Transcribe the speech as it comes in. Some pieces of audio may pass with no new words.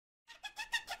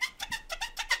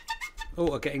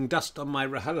Oh, I'm getting dust on my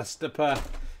RHLSTP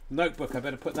notebook. I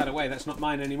better put that away. That's not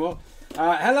mine anymore.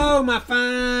 Hello, my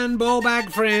fan ball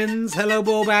bag friends. Hello,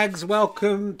 ball bags.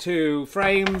 Welcome to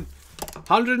frame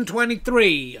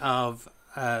 123 of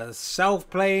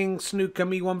self-playing snooker,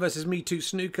 Me1 versus Me2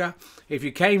 snooker. If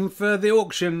you came for the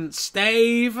auction,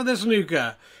 stay for the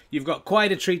snooker. You've got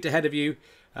quite a treat ahead of you.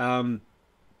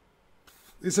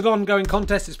 It's an ongoing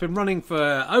contest. It's been running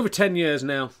for over 10 years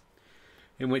now,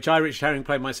 in which I, Richard Herring,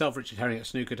 played myself, Richard Herring, at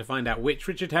snooker to find out which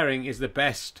Richard Herring is the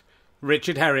best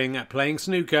Richard Herring at playing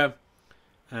snooker.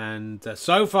 And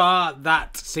so far,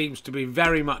 that seems to be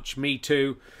very much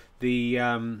Me2. The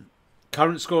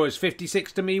current score is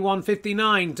 56 to Me1,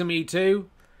 59 to Me2.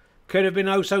 Could have been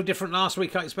oh so different last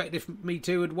week. I expected if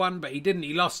Me2 had won, but he didn't.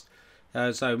 He lost.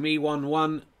 So Me1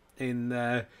 won in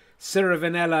the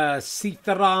Siravanella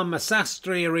Sitaram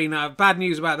Sastry Arena. Bad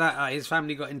news about that. His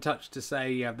family got in touch to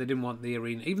say they didn't want the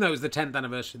arena, even though it was the 10th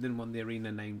anniversary, they didn't want the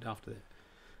arena named after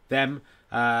them.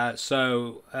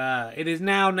 So it is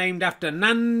now named after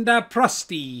Nanda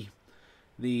Prusty,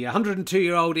 the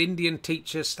 102-year-old Indian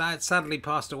teacher. Sadly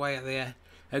passed away at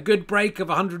a good break of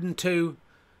 102.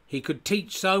 He could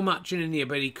teach so much in India,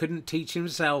 but he couldn't teach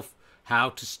himself how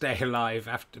to stay alive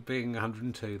after being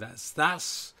 102.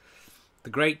 That's the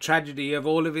great tragedy of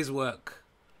all of his work.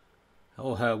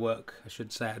 Or her work, I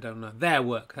should say. I don't know. Their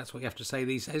work. That's what you have to say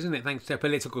these days, isn't it? Thanks to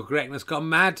political correctness gone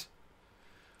mad.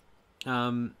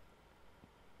 Yeah,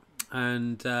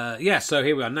 so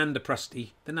here we are. Nanda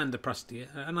Prusty. The Nanda Prusty.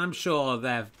 And I'm sure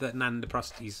they're the Nanda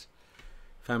Prusties.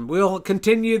 We'll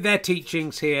continue their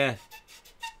teachings here.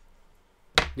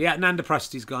 Yeah, Nanda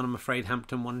Prusty's gone, I'm afraid.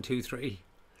 Hampton 123.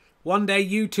 One day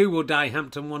you too will die,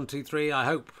 Hampton 123. I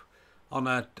hope on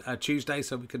a Tuesday,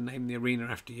 so we can name the arena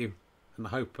after you. And I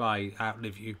hope I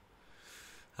outlive you.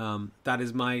 That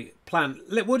is my plan.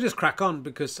 We'll just crack on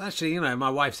because actually, you know, my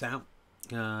wife's out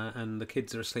and the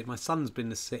kids are asleep. My son's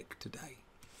been sick today.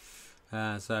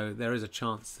 So there is a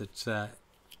chance that,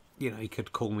 you know, he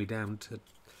could call me down to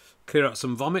clear up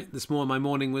some vomit. This morning, my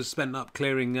morning was spent up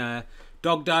clearing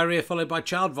dog diarrhea followed by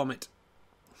child vomit.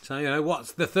 So, you know,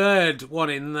 what's the third one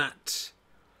in that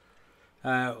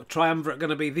triumvirate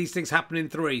going to be? These things happen in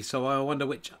three, so I wonder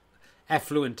which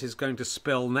effluent is going to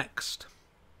spill next.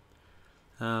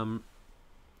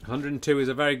 102 is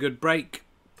a very good break.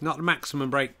 Not the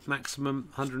maximum break. Maximum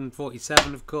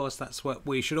 147, of course. That's what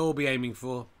we should all be aiming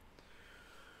for.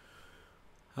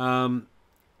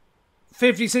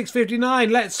 56, 59.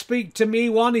 Let's speak to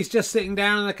Me1. He's just sitting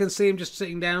down. I can see him just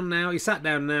sitting down now. He sat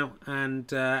down now.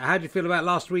 And how do you feel about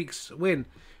last week's win?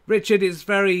 Richard, it's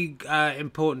very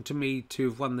important to me to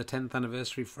have won the 10th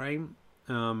anniversary frame.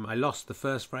 I lost the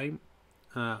first frame.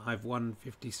 I've won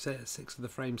 56 of the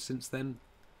frames since then.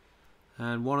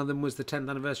 And one of them was the 10th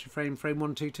anniversary frame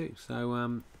 122.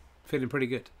 So feeling pretty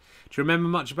good. Do you remember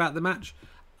much about the match?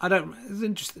 I don't. It's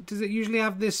interesting. Does it usually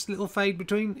have this little fade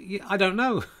between? Yeah, I don't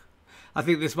know. I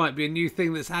think this might be a new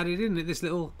thing that's added in it. This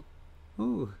little.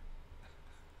 Ooh.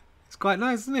 It's quite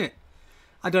nice, isn't it?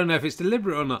 I don't know if it's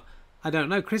deliberate or not. I don't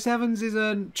know. Chris Evans is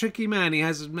a tricky man. He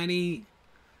has many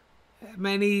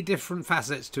different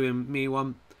facets to him,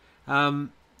 Me1.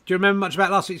 Do you remember much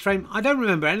about last week's frame? I don't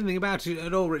remember anything about it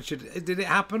at all, Richard. Did it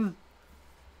happen?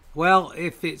 Well,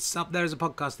 if it's up there as a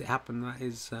podcast, it happened.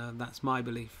 That's my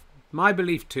belief. My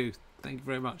belief too. Thank you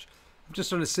very much. I'm just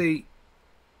trying to see.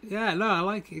 Yeah, no, I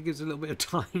like it. It gives a little bit of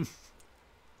time.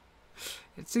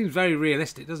 It seems very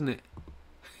realistic, doesn't it?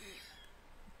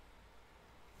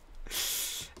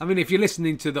 I mean, if you're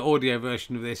listening to the audio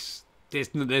version of this, there's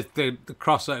the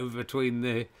crossover between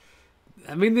the.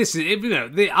 I mean, this is, you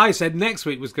know, I said next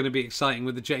week was going to be exciting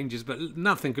with the changes, but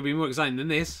nothing could be more exciting than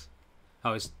this.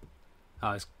 Oh, it's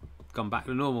gone back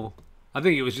to normal. I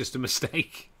think it was just a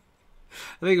mistake.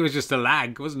 I think it was just a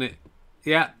lag, wasn't it?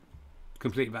 Yeah,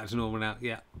 completely back to normal now.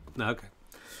 Yeah, no, okay.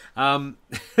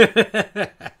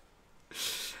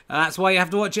 That's why you have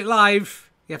to watch it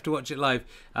live. You have to watch it live.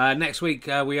 Next week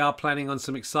we are planning on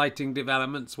some exciting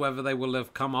developments. Whether they will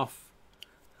have come off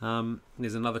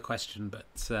is another question, but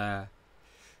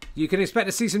you can expect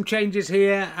to see some changes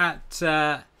here at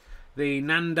the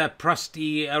Nanda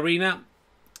Prusty Arena.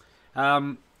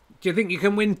 Do you think you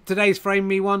can win today's frame,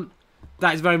 Me1?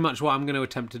 That is very much what I'm going to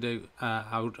attempt to do.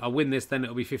 I'll win this, then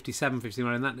it'll be 57,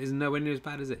 59, and that is nowhere near as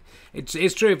bad, is it?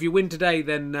 It's true. If you win today,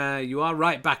 then you are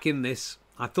right back in this.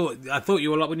 I thought you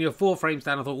were like when you were 4 frames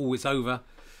down. I thought, oh, it's over.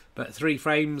 But 3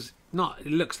 frames, it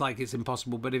looks like it's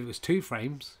impossible. But if it was 2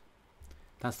 frames,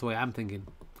 that's the way I'm thinking.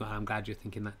 Well, I'm glad you're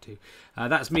thinking that too.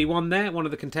 That's Me1 there, one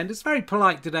of the contenders. Very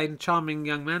polite today and charming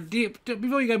young man.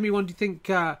 Before you go, Me1, do you think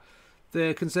the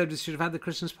Conservatives should have had the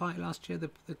Christmas party last year?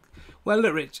 Well,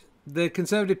 look, Rich, the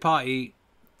Conservative Party,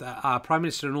 our Prime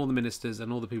Minister and all the ministers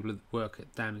and all the people that work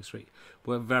at Downing Street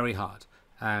work very hard.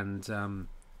 And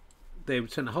they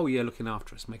spent a whole year looking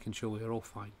after us, making sure we were all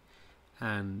fine.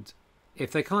 And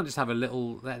if they can't just have a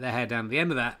little, let their hair down at the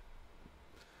end of that,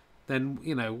 then,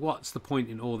 you know, what's the point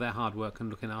in all their hard work and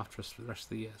looking after us for the rest of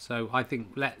the year? So I think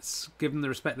let's give them the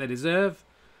respect they deserve,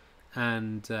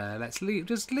 and let's leave.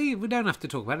 Just leave. We don't have to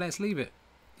talk about it. Let's leave it.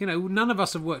 You know, none of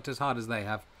us have worked as hard as they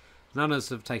have. None of us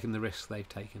have taken the risks they've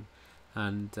taken,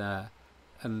 and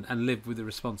lived with the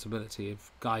responsibility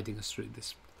of guiding us through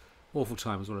this awful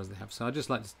time as well as they have. So I just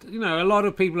like to, you know, a lot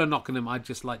of people are knocking them. I'd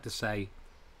just like to say,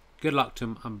 good luck to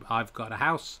them. I've got a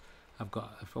house. I've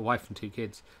got a wife and 2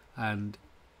 kids, and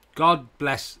God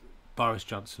bless Boris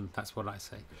Johnson. That's what I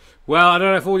say. Well, I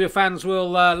don't know if all your fans will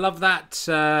love that,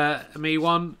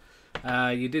 Me1.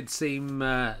 You did seem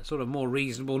sort of more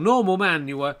reasonable. Normal man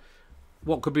you were.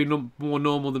 What could be more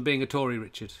normal than being a Tory,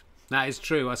 Richard? That is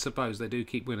true, I suppose. They do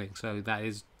keep winning, so that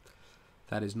is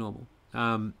normal.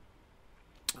 Me2,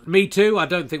 I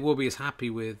don't think we'll be as happy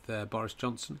with Boris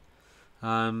Johnson.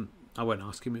 I won't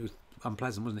ask him. It was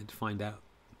unpleasant, wasn't it, to find out.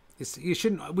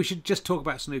 We should just talk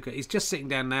about snooker. He's just sitting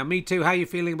down now. Me2, how are you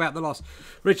feeling about the loss?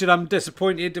 Richard, I'm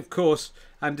disappointed, of course.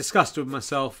 I'm disgusted with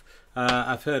myself.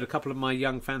 I've heard a couple of my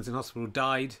young fans in hospital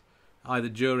died, either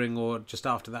during or just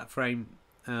after that frame.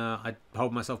 I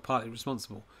hold myself partly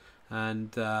responsible.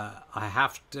 And I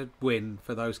have to win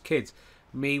for those kids.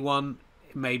 Me1,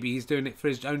 maybe he's doing it for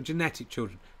his own genetic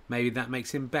children. Maybe that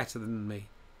makes him better than me.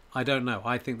 I don't know.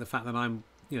 I think the fact that I'm,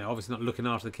 you know, obviously not looking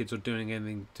after the kids or doing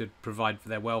anything to provide for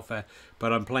their welfare,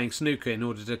 but I'm playing snooker in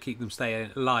order to keep them stay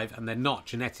alive, and they're not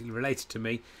genetically related to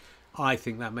me, I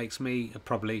think that makes me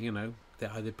probably, you know,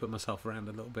 I did put myself around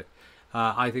a little bit.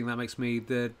 I think that makes me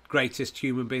the greatest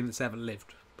human being that's ever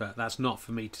lived, but that's not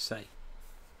for me to say.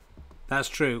 That's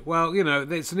true. Well, you know,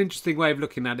 it's an interesting way of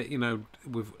looking at it, you know,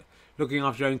 with looking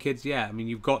after your own kids. Yeah, I mean,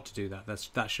 you've got to do that.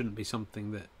 That shouldn't be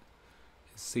something that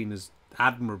is seen as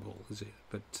admirable, is it?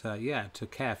 But yeah, to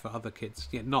care for other kids,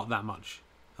 yeah, not that much.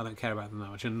 I don't care about them that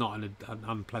much, and not in an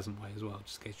unpleasant way as well,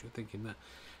 just in case you're thinking that.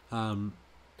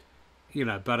 You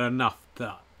know, but enough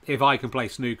that if I can play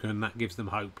snooker and that gives them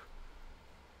hope,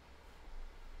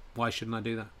 why shouldn't I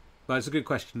do that? But it's a good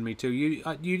question, Me2.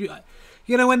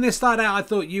 You know, when this started out, I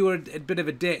thought you were a bit of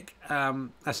a dick.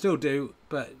 I still do,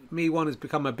 but Me1 has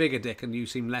become a bigger dick, and you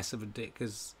seem less of a dick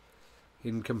as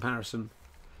in comparison.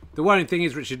 The worrying thing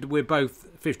is, Richard, we're both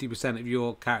 50% of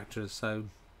your characters, so,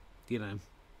 you know.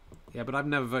 Yeah, but I've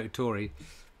never voted Tory.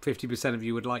 50% of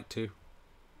you would like to.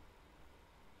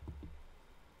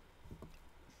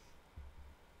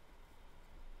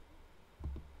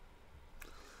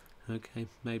 Okay,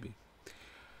 maybe.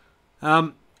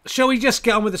 Shall we just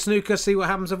get on with the snooker, see what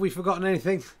happens? Have we forgotten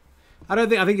anything? I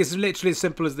think it's literally as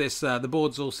simple as this. The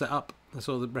board's all set up. I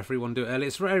saw the referee one do it earlier.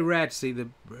 It's very rare to see the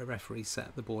referee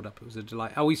set the board up. It was a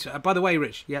delight. Oh, by the way,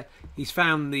 Rich, yeah, he's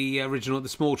found the original, the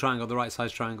small triangle, the right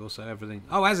size triangle, so everything.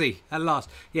 Oh, has he? At last.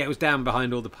 Yeah, it was down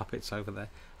behind all the puppets over there.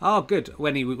 Oh, good.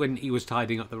 When he was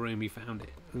tidying up the room, he found it.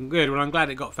 Good. Well, I'm glad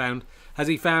it got found. Has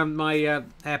he found my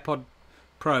AirPod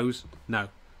Pros? No.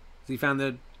 Has he found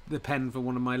the pen for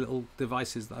one of my little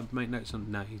devices that I've made notes on?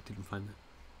 No, he didn't find that.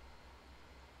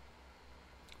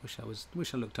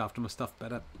 Wish I looked after my stuff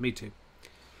better. Me too.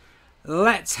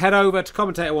 Let's head over to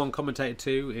Commentator 1, Commentator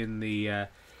 2 in the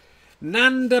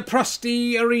Nanda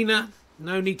Prusty Arena.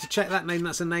 No need to check that name.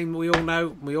 That's a name we all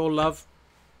know, we all love.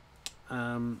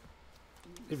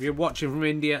 If you're watching from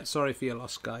India, sorry for your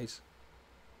loss, guys.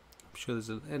 I'm sure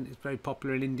it's very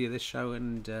popular in India, this show,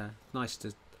 and nice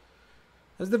to.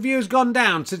 Has the views gone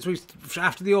down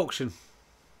after the auction?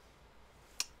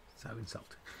 So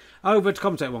insulting. Over to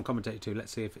Commentator 1, Commentator 2.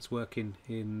 Let's see if it's working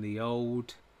in the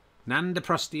old Nanda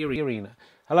Prusty Arena.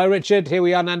 Hello, Richard. Here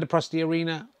we are, Nanda Prusty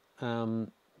Arena. There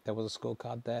was a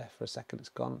scorecard there for a second. It's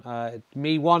gone.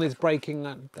 Me1 is breaking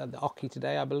the hockey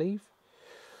today, I believe.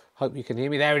 Hope you can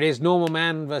hear me. There it is. Normal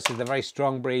Man versus the very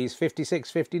strong Breeze.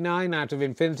 56-59 out of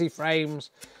infinity frames.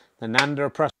 The Nanda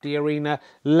Prusty Arena.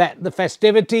 Let the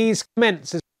festivities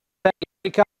commence.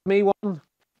 Me1.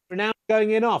 Renown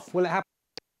going in off. Will it happen?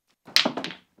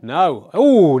 No.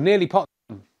 Oh, nearly popped.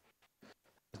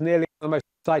 It's nearly the most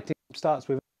exciting starts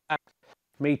with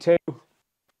Me2.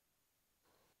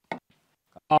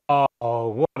 Oh,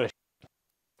 what a shot.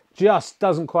 Just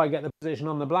doesn't quite get the position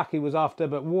on the black he was after,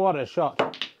 but what a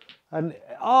shot. And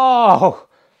oh,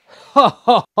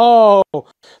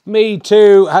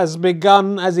 Me2 has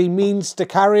begun as he means to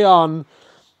carry on.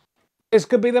 This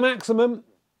could be the maximum.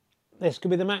 This could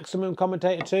be the maximum,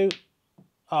 Commentator 2.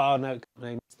 Oh, no,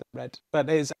 name's the red. But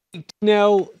it's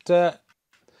 8-0 to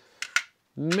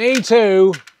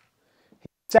Me2.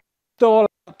 Stall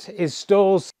out. His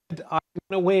stall said, I'm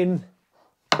going to win.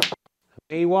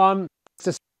 Me1.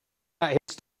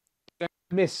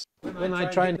 Miss when I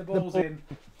try and hit the balls in.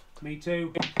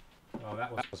 Me2. Oh,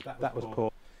 that was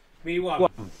poor.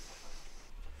 Me1.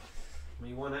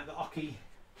 Me1 at the hockey.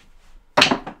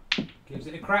 Gives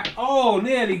it a crack. Oh,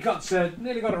 nearly got a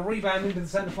rebound into the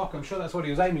centre pocket. I'm sure that's what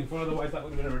he was aiming for. Otherwise, that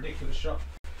would have been a ridiculous shot.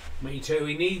 Me2.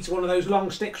 He needs one of those long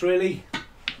sticks, really.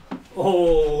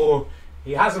 Oh,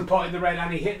 he hasn't potted the red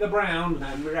and he hit the brown.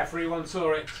 And the referee once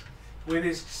saw it with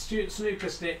his snooker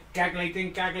stick. Gaggly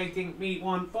dink.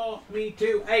 Me1 4,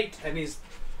 Me2 8, and his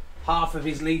half of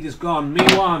his lead is gone.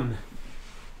 Me1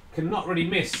 cannot really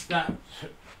miss that.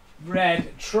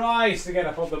 Red tries to get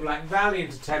up on the black.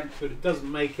 Valiant attempt, but it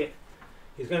doesn't make it.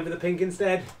 He's going for the pink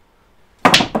instead.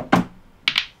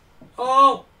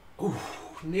 Oh,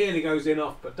 oof, nearly goes in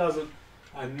off, but doesn't.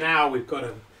 And now we've got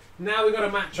a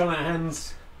match on our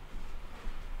hands.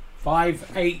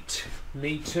 5-8.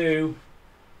 Me2.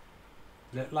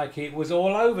 Looked like it was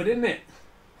all over, didn't it?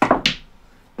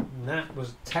 And that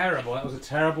was terrible. That was a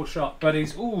terrible shot. But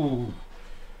he's Me1.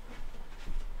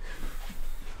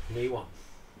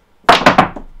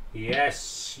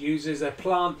 Yes, uses a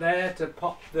plant there to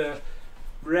pop the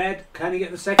red. Can he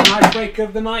get the second highest break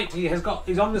of the night?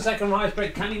 He's on the second highest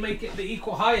break. Can he make it the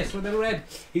equal highest with the red?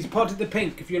 He's potted the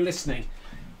pink, if you're listening,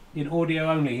 in audio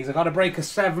only. He's got a break of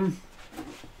 7.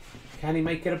 Can he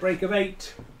make it a break of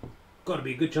 8? Got to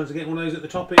be a good chance of getting one of those at the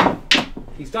top end.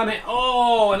 He's done it.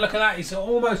 Oh, and look at that. He's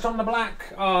almost on the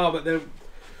black. Oh, but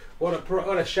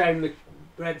what a shame the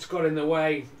red's got in the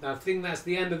way. I think that's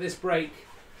the end of this break.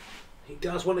 He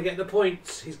does want to get the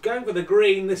points. He's going for the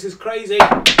green. This is crazy.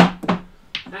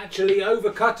 Actually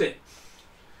overcut it.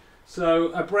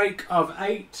 So a break of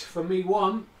 8 for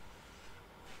Me1.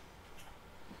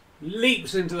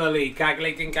 Leaps into the lead.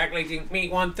 Calculating.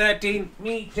 Me1 13.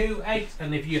 Me2 8.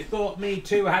 And if you thought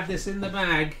Me2 had this in the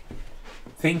bag,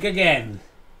 think again.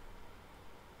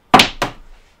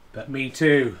 But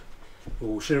Me2.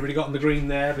 Oh, should have really gotten the green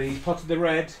there, but he's potted the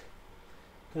red.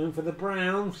 Going for the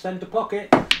brown. Centre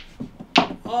pocket.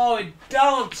 Oh, it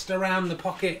danced around the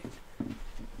pocket.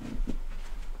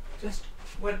 Just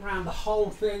went around the whole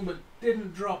thing, but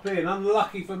didn't drop in.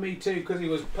 Unlucky for Me2 because he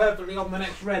was perfectly on the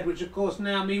next red, which of course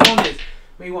now Me1 is.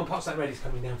 Me1 pots that red. He's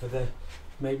coming down for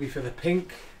maybe for the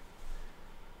pink.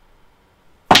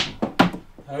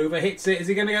 Overhits it. Is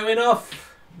he going to go in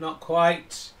off? Not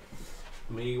quite.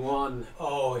 Me1.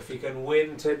 Oh, if he can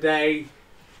win today,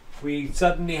 we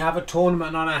suddenly have a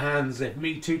tournament on our hands. If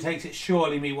Me2 takes it,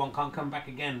 surely Me1 can't come back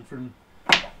again from.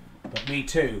 But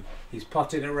Me2, he's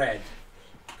potted a red.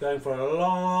 Going for a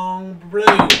long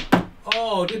blue.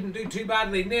 Oh, didn't do too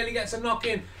badly. Nearly gets a knock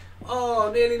in.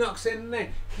 Oh, nearly knocks in there.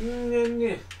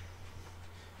 Me1.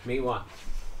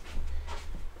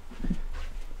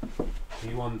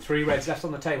 Me1, 3 reds left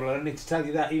on the table. I don't need to tell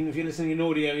you that. Even if you're listening in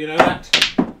audio, you know that.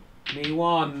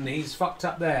 Me1, he's fucked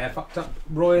up there. Fucked up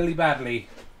royally badly.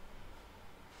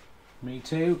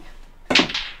 Me2.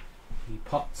 He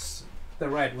pots the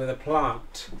red with a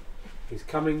plant. He's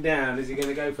coming down. Is he going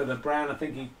to go for the brown? I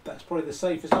think that's probably the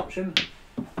safest option.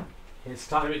 This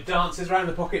time it dances around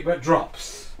the pocket but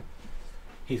drops.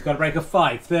 He's got a break of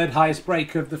 5. Third highest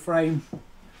break of the frame.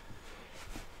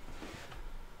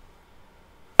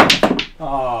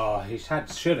 Oh,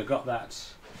 should have got that.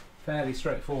 Fairly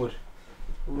straightforward.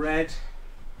 Red.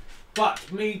 But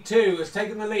Me2 has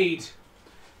taken the lead.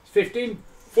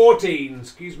 15-14.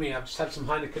 Excuse me, I've just had some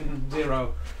Heineken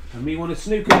 0. And Me1 is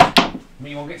snooker.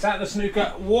 Me1 gets out of the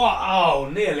snooker. What? Oh,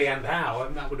 nearly and how.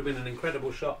 And that would have been an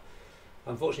incredible shot.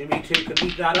 Unfortunately, Me2 can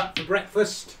eat that up for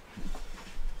breakfast.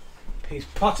 He's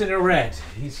potted a red.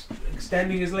 He's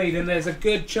extending his lead, and there's a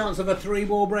good chance of a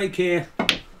 3-ball break here.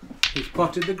 He's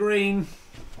potted the green.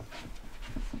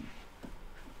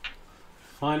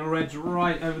 Final red's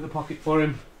right over the pocket for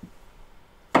him.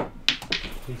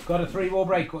 He's got a 3-ball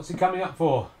break. What's he coming up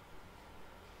for?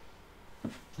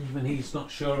 Even he's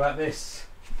not sure about this.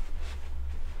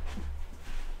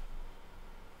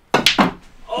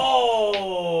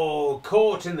 Oh,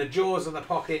 caught in the jaws of the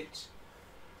pocket.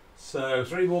 So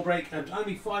 3-ball break and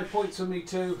only 5 points for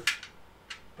Me2.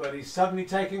 But he's suddenly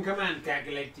taken command.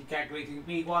 Calculating.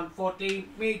 Me1 14.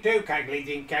 Me2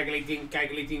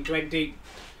 calculating 20.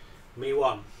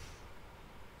 Me1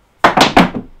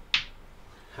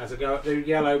 has a go at the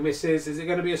yellow, misses. Is it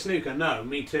going to be a snooker? No,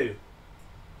 Me2.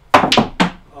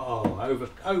 Oh,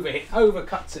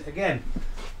 overcuts it again.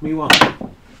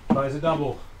 Me1 tries a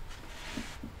double.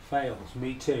 Fails.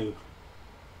 Me2.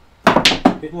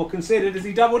 Bit more considered. Has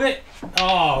he doubled it?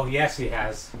 Oh, yes he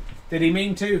has. Did he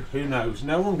mean to? Who knows?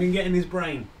 No one can get in his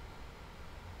brain.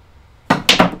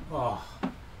 Oh.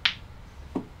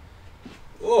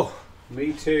 Oh,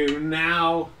 Me2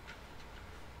 now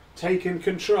taking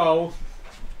control.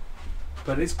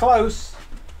 But it's close.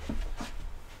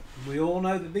 We all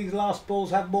know that these last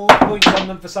balls have more points on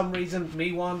them for some reason.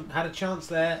 Me1 had a chance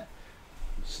there.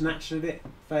 Snatched at it.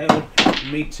 Failed.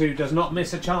 Me2 does not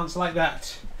miss a chance like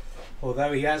that.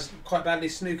 Although he has quite badly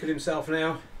snookered himself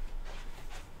now.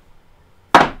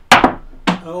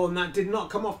 Oh, and that did not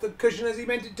come off the cushion as he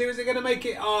meant it to. Is it going to make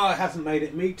it? Oh, it hasn't made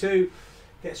it. Me2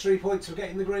 gets 3 points for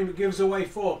getting the green, but gives away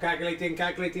 4. Calculating,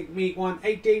 calculating. Me1,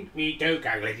 18. Me2,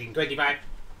 calculating, 25.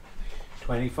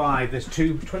 25. There's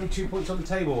 22 points on the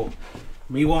table.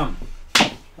 Me1.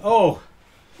 Oh,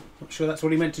 not sure that's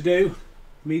what he meant to do.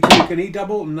 Me2, can he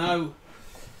double? No,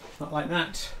 not like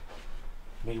that.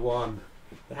 Me1.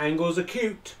 The angles are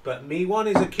cute, but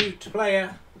Me1 is a cute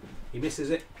player. He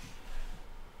misses it.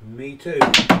 Me2.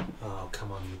 Oh,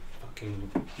 come on, you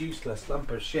fucking useless lump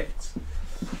of shit.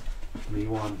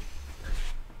 Me1.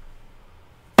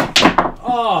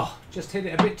 Oh, just hit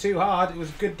it a bit too hard. It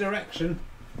was good direction.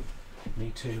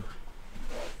 Me2.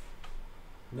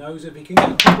 Knows if he can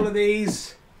get a couple of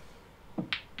these,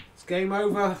 it's game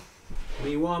over.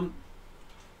 Me1.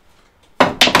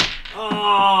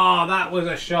 Oh, that was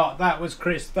a shot. That was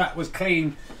crisp. That was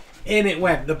clean. In it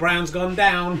went. The brown's gone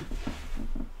down.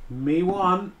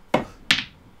 Me1.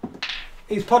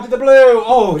 He's potted the blue.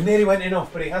 Oh, nearly went in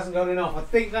off, but he hasn't gone in off. I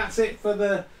think that's it for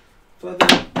the.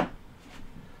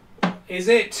 Is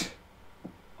it?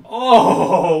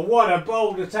 Oh, what a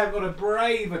bold attempt. What a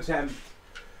brave attempt.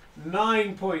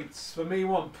 9 points for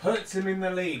Me1. Puts him in the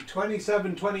lead.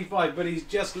 27-25, but he's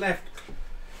just left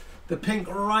the pink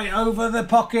right over the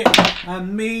pocket.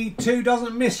 And Me2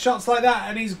 doesn't miss shots like that.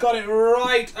 And he's got it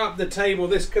right up the table.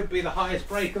 This could be the highest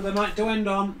break of the night to end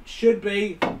on. Should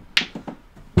be.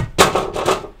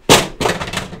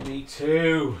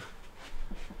 Me2.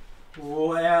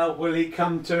 Well, will he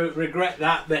come to regret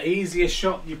that? The easiest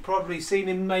shot you've probably seen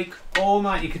him make all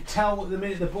night. You could tell the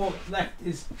minute the ball left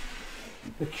his,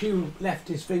 the cue left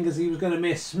his fingers, he was going to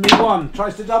miss. Me1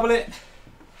 tries to double it.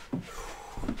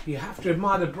 You have to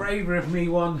admire the bravery of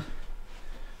Me1.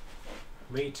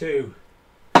 Me2.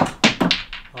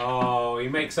 Oh, he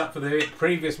makes up for the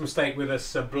previous mistake with a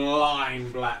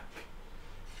sublime black.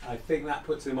 I think that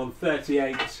puts him on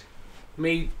 38.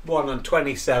 Me1 on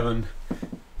 27.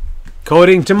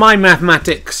 According to my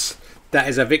mathematics, that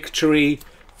is a victory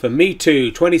for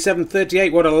Me2.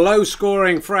 27-38. What a low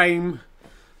scoring frame.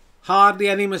 Hardly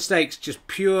any mistakes, just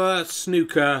pure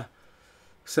snooker.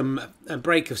 A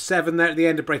break of 7 there at the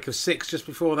end, a break of 6 just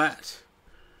before that.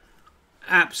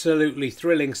 Absolutely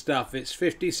thrilling stuff. It's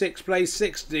 56 plays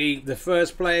 60. The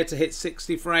first player to hit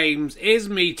 60 frames is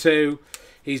Me2.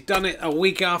 He's done it a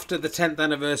week after the 10th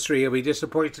anniversary. He'll be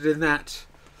disappointed in that.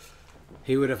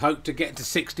 He would have hoped to get to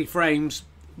 60 frames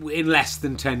in less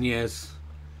than 10 years.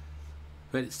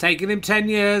 But it's taken him 10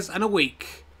 years and a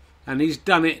week. And he's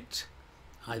done it.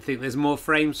 I think there's more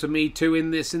frames for Me2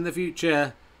 in this in the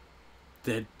future.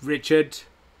 Richard,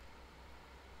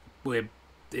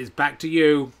 it's back to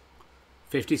you.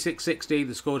 56-60,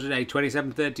 the score today.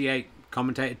 27-38.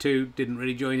 Commentator 2 didn't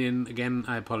really join in. Again,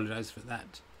 I apologise for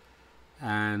that.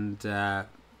 And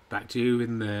back to you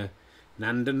in the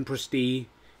Nandan Presti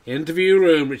interview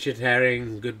room, Richard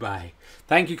Herring. Goodbye.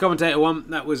 Thank you, Commentator 1.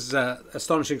 That was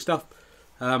astonishing stuff.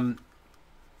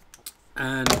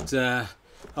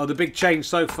 Oh, the big change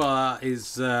so far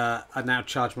is I now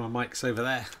charge my mics over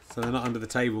there, so they're not under the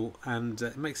table, and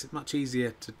it makes it much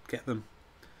easier to get them.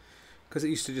 Because it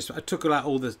used to just, I took out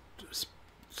all the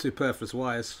superfluous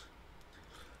wires.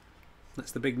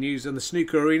 That's the big news on the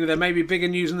snooker arena. There may be bigger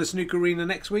news in the snooker arena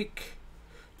next week.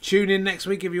 Tune in next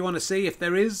week if you want to see if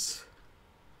there is.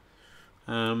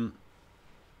 Pretty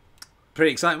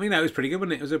exciting. You know, it was pretty good,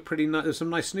 wasn't it? It was a pretty nice. There was some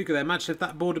nice snooker there. Imagine if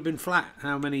that board had been flat,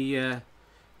 how many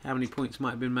points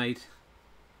might have been made.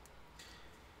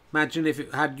 Imagine if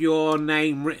it had your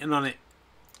name written on it.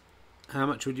 How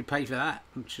much would you pay for that?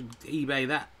 You should eBay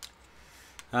that.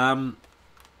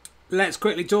 Let's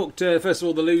quickly talk to, first of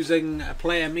all, the losing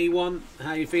player, Me1.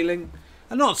 How are you feeling?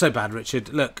 Not so bad,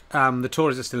 Richard. Look, the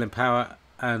Tories are still in power,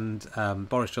 and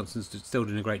Boris Johnson's still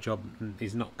doing a great job. And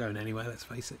he's not going anywhere, let's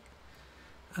face it.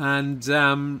 And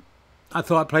I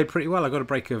thought I played pretty well. I got a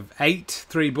break of 8,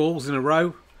 3 balls in a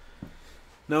row.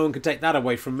 No one could take that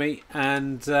away from me.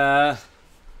 And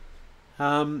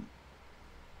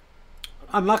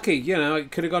unlucky, you know,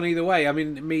 it could have gone either way. I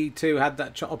mean, Me2 had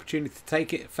that opportunity to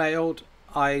take it, failed.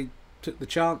 I took the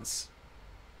chance.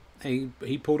 He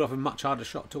pulled off a much harder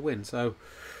shot to win. So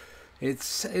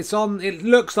It's on. It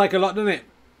looks like a lot, doesn't it?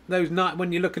 Those night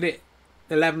when you look at it,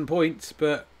 11 points,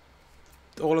 but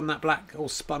all on that black, all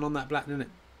spun on that black, isn't it?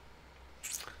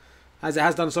 As it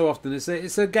has done so often.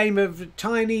 It's a game of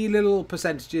tiny little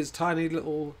percentages, tiny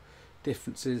little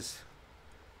differences,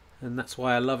 and that's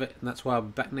why I love it, and that's why I'll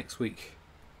be back next week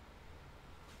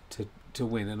to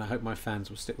win. And I hope my fans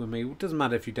will stick with me. It doesn't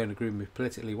matter if you don't agree with me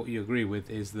politically. What you agree with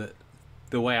is that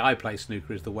the way I play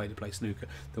snooker is the way to play snooker.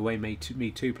 The way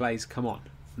Me2 plays, come on,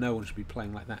 no one should be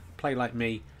playing like that. Play like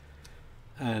me,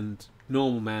 and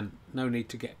normal man. No need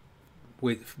to get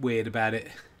weird about it.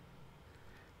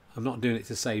 I'm not doing it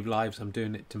to save lives. I'm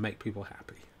doing it to make people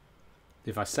happy.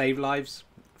 If I save lives,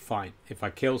 fine. If I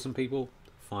kill some people,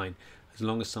 fine. As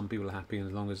long as some people are happy and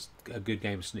as long as a good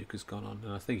game of snooker's gone on.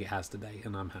 And I think it has today,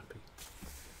 and I'm happy.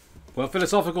 Well,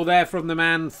 philosophical there from the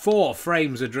man. 4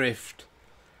 frames adrift.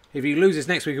 If he loses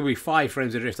next week, it'll be 5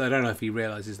 frames adrift. I don't know if he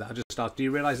realises that. I just asked, do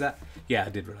you realise that? Yeah, I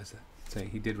did realise that. So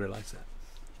he did realise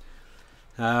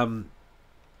that.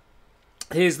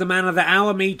 Here's the man of the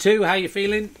hour, Me2. How you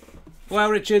feeling? Well,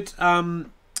 Richard,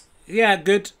 yeah,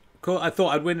 good. Cool. I thought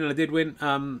I'd win, and I did win.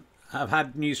 I've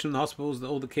had news from the hospitals that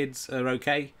all the kids are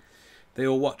okay. They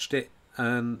all watched it,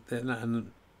 and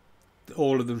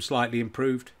all of them slightly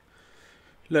improved.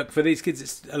 Look, for these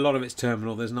kids, a lot of it's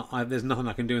terminal. There's nothing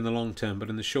I can do in the long term, but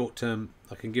in the short term,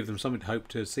 I can give them something to hope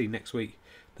to see next week.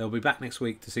 They'll be back next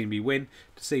week to see me win,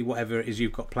 to see whatever it is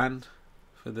you've got planned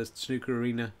for the snooker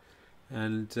arena,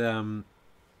 and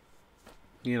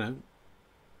you know,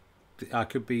 I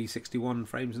could be 61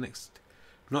 frames next.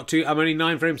 Not too. I'm only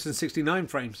 9 frames and 69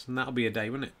 frames, and that'll be a day,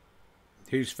 won't it?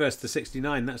 Who's first to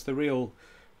 69? That's the real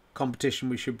competition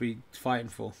we should be fighting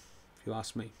for, if you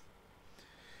ask me.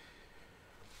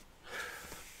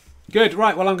 Good.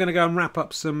 Right. Well, I'm going to go and wrap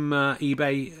up some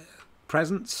eBay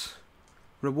presents,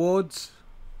 rewards.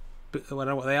 I don't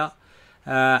know what they are,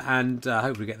 and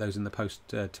hopefully get those in the post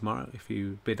tomorrow. If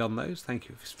you bid on those, thank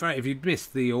you. If you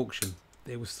missed the auction,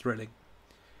 it was thrilling.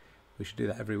 We should do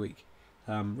that every week.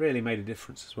 Really made a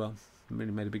difference as well.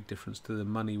 Really made a big difference to the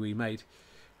money we made.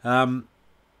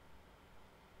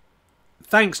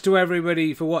 Thanks to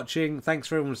everybody for watching. Thanks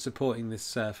for everyone supporting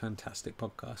this fantastic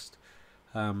podcast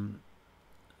and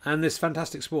this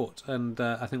fantastic sport. And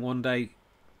I think one day,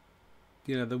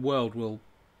 you know, the world will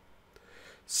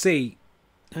see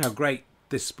how great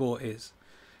this sport is.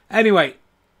 Anyway,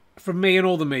 from me and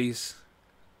all the me's,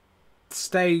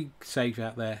 stay safe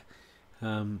out there.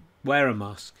 Wear a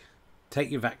mask.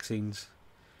 Take your vaccines.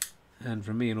 And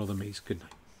from me and all the me's, good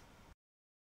night.